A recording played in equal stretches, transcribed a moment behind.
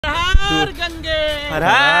Har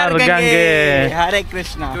Har Gange. Hare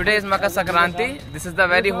Krishna. Today is Makar Sankranti. This is the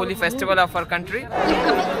very holy festival of our country.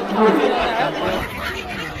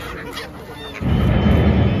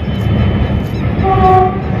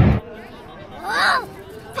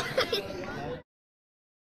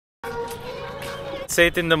 At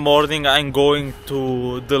 8 in the morning I'm going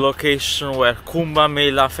to the location where Kumbh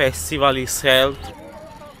Mela festival is held.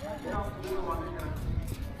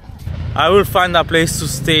 I will find a place to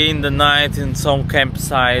stay in the night in some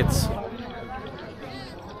campsites.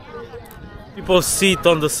 People sit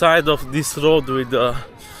on the side of this road with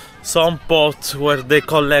some pot where they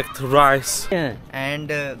collect rice.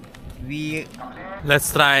 And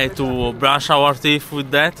Let's try to brush our teeth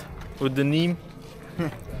with that, with the neem.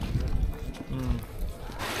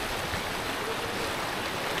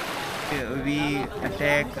 we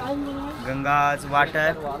attack Ganga's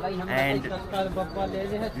water and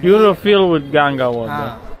You fill with Ganga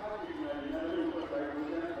water.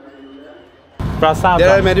 Prasada. There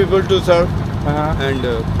are many people to serve and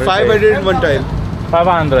 500 one time.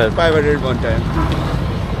 500. 500 one time.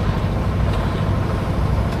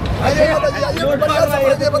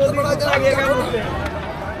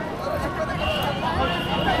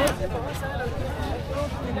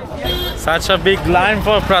 Such a big line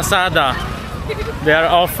for Prasada. They are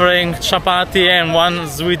offering chapati and one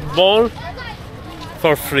sweet bowl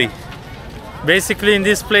for free. Basically in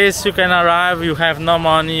this place you can arrive, you have no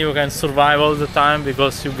money, you can survive all the time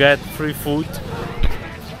because you get free food.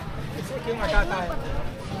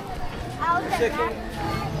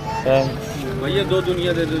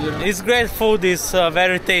 It's great food, it's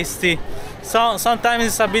very tasty. Sometimes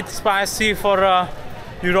it's a bit spicy for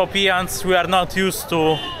Europeans. We are not used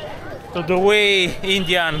to the way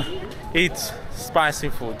Indian eat spicy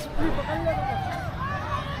food.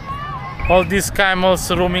 All these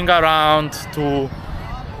camels roaming around to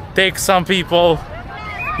take some people.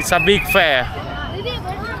 It's a big fair.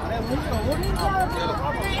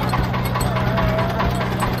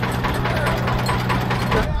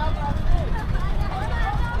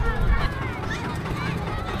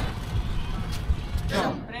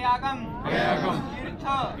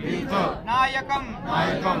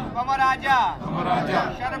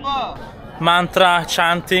 Mantra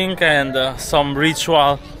chanting and some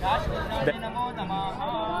ritual.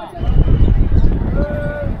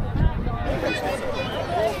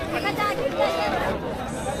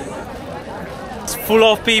 It's full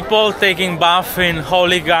of people taking bath in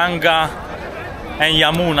holy Ganga and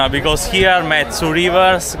Yamuna, because here met two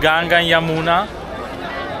rivers, Ganga and Yamuna,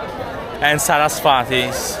 and Saraswati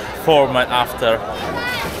is formed after.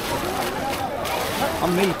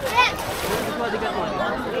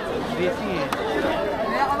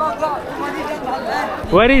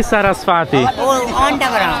 Where is Saraswati?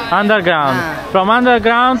 underground. Underground. From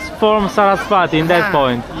underground form Saraswati in that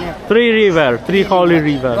point. Yeah. Three holy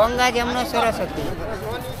rivers. Ganga, Yamuna, Saraswati.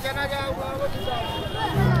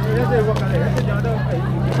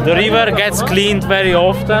 The river gets cleaned very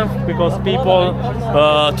often because people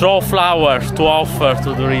throw flowers to offer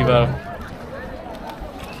to the river.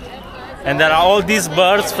 And there are all these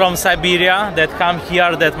birds from Siberia that come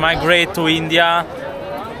here, that migrate to India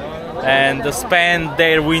and spend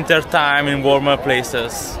their winter time in warmer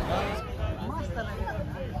places.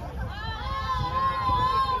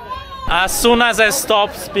 As soon as I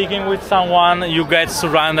stop speaking with someone, you get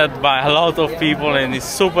surrounded by a lot of people, and it's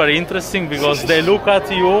super interesting because they look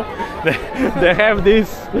at you, they have this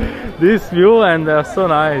view, and they're so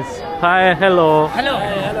nice. Hi, hello. Hello.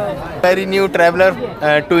 Very new traveler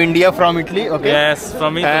to India from Italy. Okay. Yes,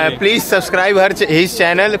 from Italy. Please subscribe his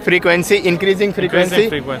channel, Increasing Frequency.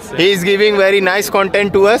 He is giving very nice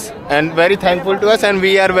content to us and very thankful to us, and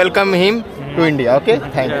we are welcome him to India. Okay.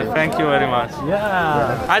 Thank you. Thank you very much.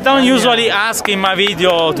 Yeah. I don't usually ask in my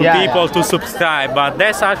video to people to subscribe, but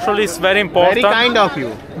that's actually very important. Very kind of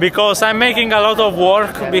you. Because I'm making a lot of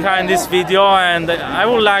work behind this video, and I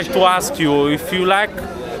would like to ask you, if you like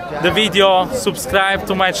the video, subscribe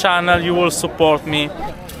to my channel, you will support me.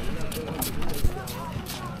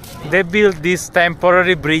 They built these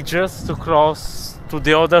temporary bridges to cross to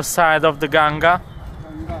the other side of the Ganga.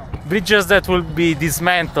 Bridges that will be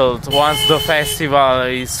dismantled once the festival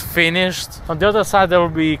is finished. On the other side there will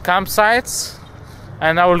be campsites,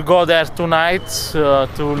 and I will go there tonight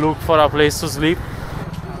to look for a place to sleep.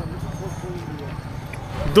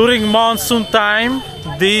 During monsoon time,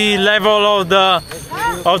 the level of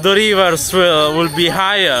the rivers will be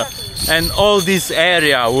higher, and all this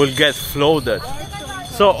area will get flooded.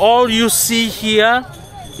 So all you see here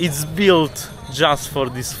is built just for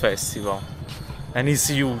this festival, and it's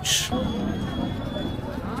huge.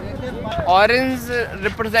 Orange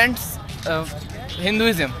represents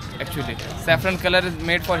Hinduism actually. Saffron color is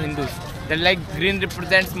made for Hindus. That like green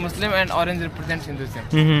represents Muslim and orange represents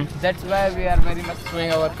Hinduism. That's why we are very much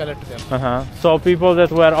showing our color to them. So people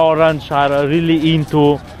that wear orange are really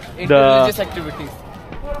into the religious activities.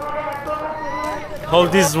 All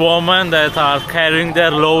these women that are carrying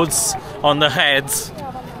their loads on the heads,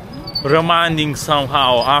 reminding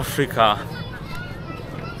somehow Africa.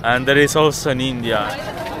 And there is also in India.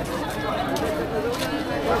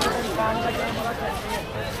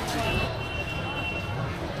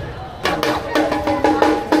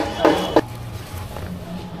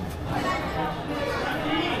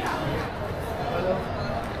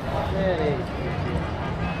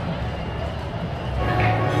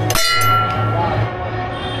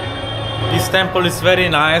 This temple is very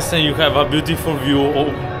nice and you have a beautiful view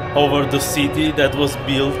over the city that was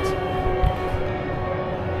built.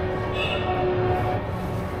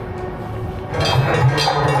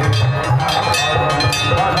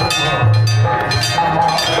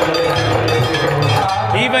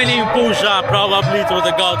 Even in puja, probably to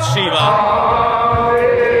the god Shiva.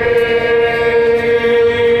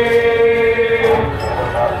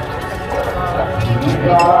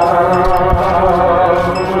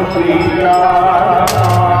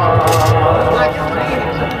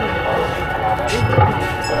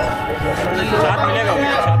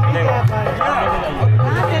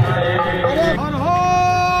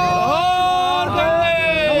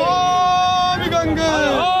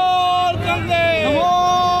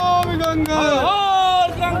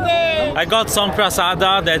 I got some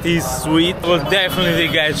prasada that is sweet. Will definitely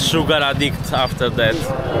get sugar addict after that.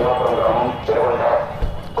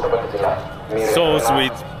 So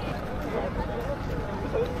sweet.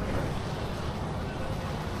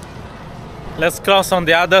 Let's cross on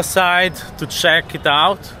the other side to check it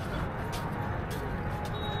out.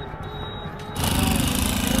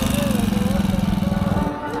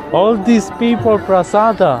 All these people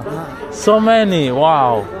prasada. So many.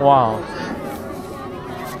 Wow, wow.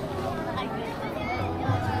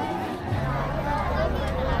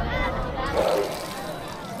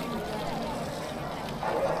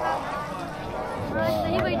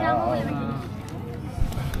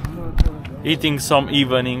 Eating some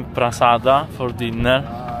evening prasada for dinner.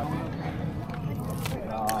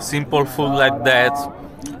 Simple food like that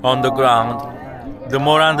on the ground. The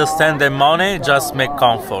more I understand that money just make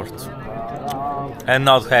comfort and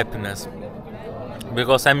not happiness.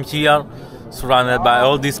 Because I'm here surrounded by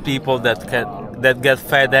all these people that get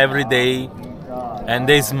fed every day and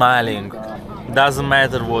they smiling. Doesn't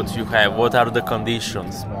matter what you have, what are the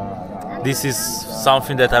conditions. This is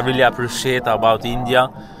something that I really appreciate about India.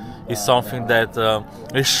 Is something that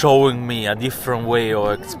is showing me a different way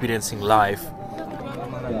of experiencing life.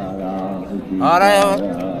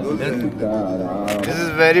 This is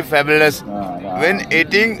very fabulous when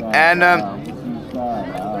eating and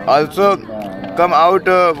also come out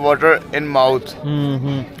water in mouth.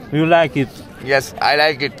 You like it? Yes, I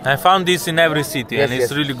like it. I found this in every city, yes, and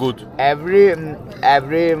it's really good. Every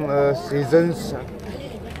seasons.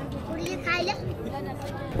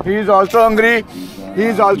 He is also hungry. He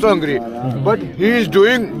is also hungry, but he is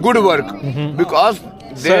doing good work because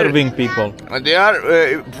serving people. They are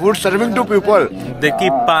food serving to people. They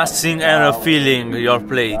keep passing and refilling your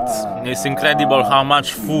plates. It's incredible how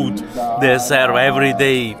much food they serve every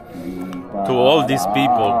day to all these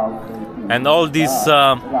people, and all this.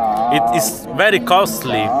 It is very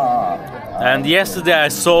costly. And yesterday I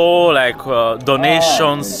saw like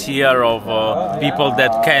donations here of people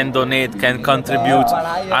that can donate, can contribute,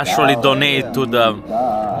 actually donate to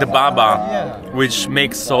the Baba, which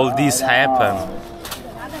makes all this happen.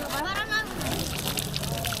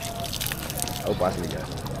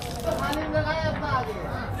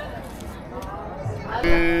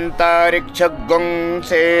 अंतरिक्षगं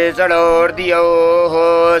से जडोर्दियो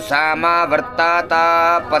सामावर्ताता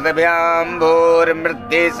पदभ्यां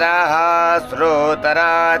भूर्मृद्देशाः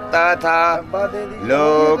श्रोतरा तथा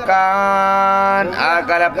लोकान्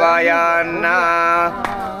अकल्पयन्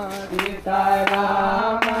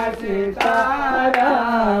Sitaram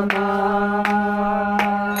Sitaram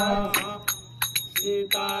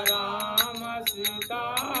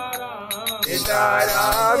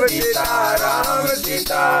Sitaram, Sitaram,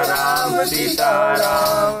 Sitaram,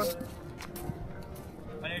 Sitaram.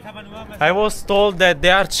 I was told that they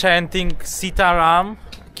are chanting Sitaram,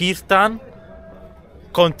 Kirtan,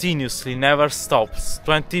 continuously, never stops.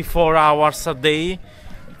 24 hours a day,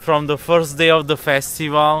 from the first day of the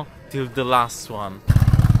festival till the last one.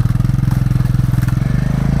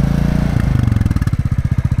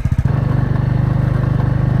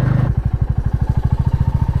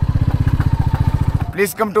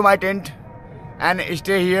 please come to my tent and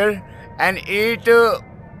stay here and eat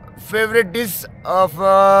favorite dish of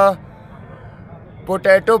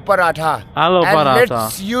potato paratha. Aloo and paratha.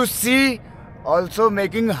 let's you see also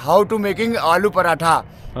making how to making aloo paratha.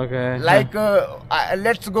 Okay. Like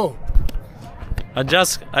let's go. I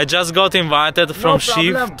just got invited from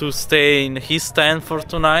Shiv problem. to stay in his tent for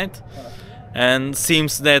tonight, and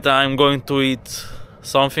seems that I'm going to eat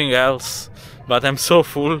something else, but I'm so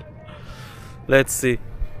full. Let's see.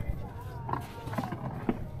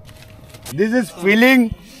 This is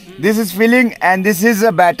filling, and this is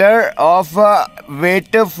a batter of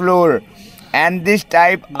wet flour, and this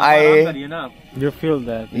type You feel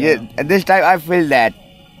that? this type I feel that.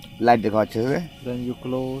 Like the Then you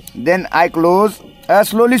close. Then I close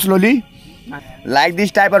slowly, like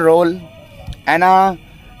this type of roll, and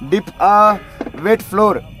dip a wet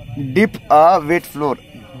flour,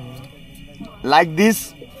 like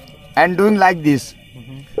this, and doing like this.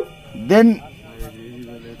 Then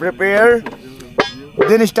prepare.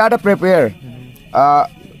 Then start to prepare.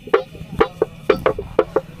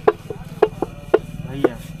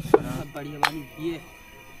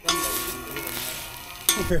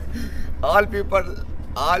 All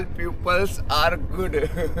pupils are good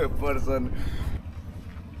person.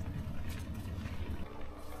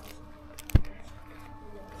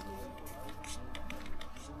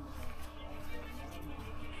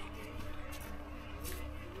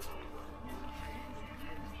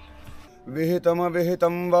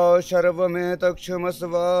 विहितम वा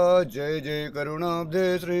सर्वमेतक्षमस्व जय जय करुणाब्धे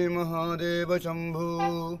श्री महादेव शंभु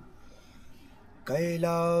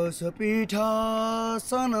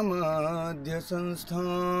कैलासपीठासनमध्य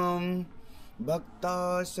संस्थां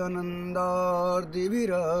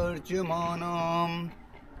भक्तासनन्दार्दिभिरर्च्यमानां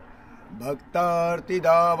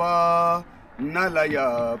भक्तार्तिदावा नलया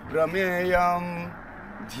प्रमेयं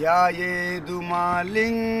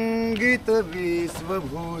ध्यायेदुमालिङ्गित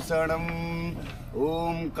विश्वभूषणम्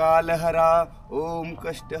ओम कालहरा ओम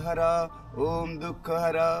कष्टहरा ओम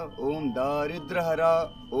दुःखहरा ओम दारिद्र्यहरा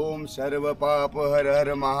ओम सर्वपाप हर हर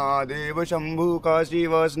महादेव शंभु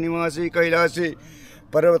काशीवास निवासी कैलासी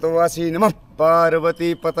पर्वतवासी नमः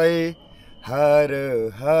पार्वती पतये हर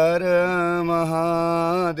हर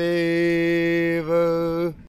महादेव।